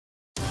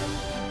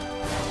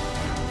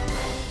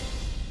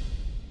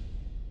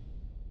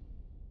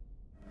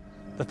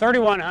The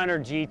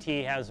 3100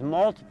 GT has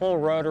multiple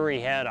rotary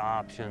head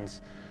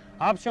options.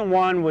 Option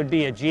 1 would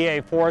be a GA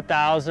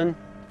 4000,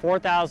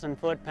 4,000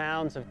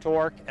 foot-pounds of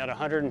torque at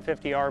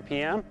 150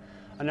 RPM.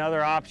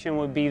 Another option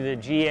would be the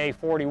GA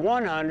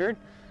 4100,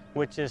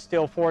 which is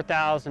still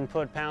 4,000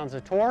 foot-pounds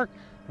of torque,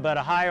 but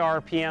a high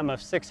RPM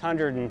of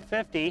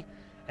 650.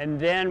 And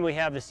then we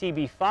have the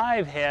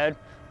CB5 head,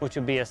 which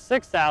would be a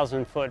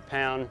 6,000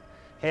 foot-pound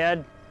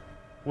head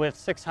with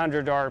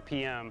 600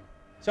 RPM.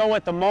 So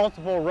with the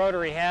multiple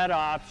rotary head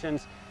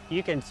options,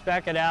 you can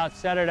spec it out,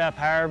 set it up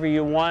however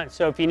you want.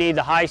 So if you need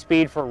the high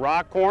speed for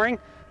rock coring,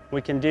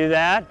 we can do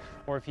that.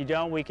 Or if you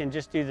don't, we can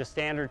just do the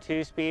standard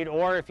 2-speed.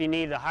 Or if you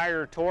need the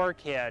higher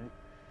torque head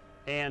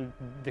and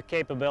the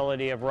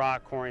capability of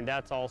rock coring,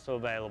 that's also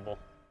available.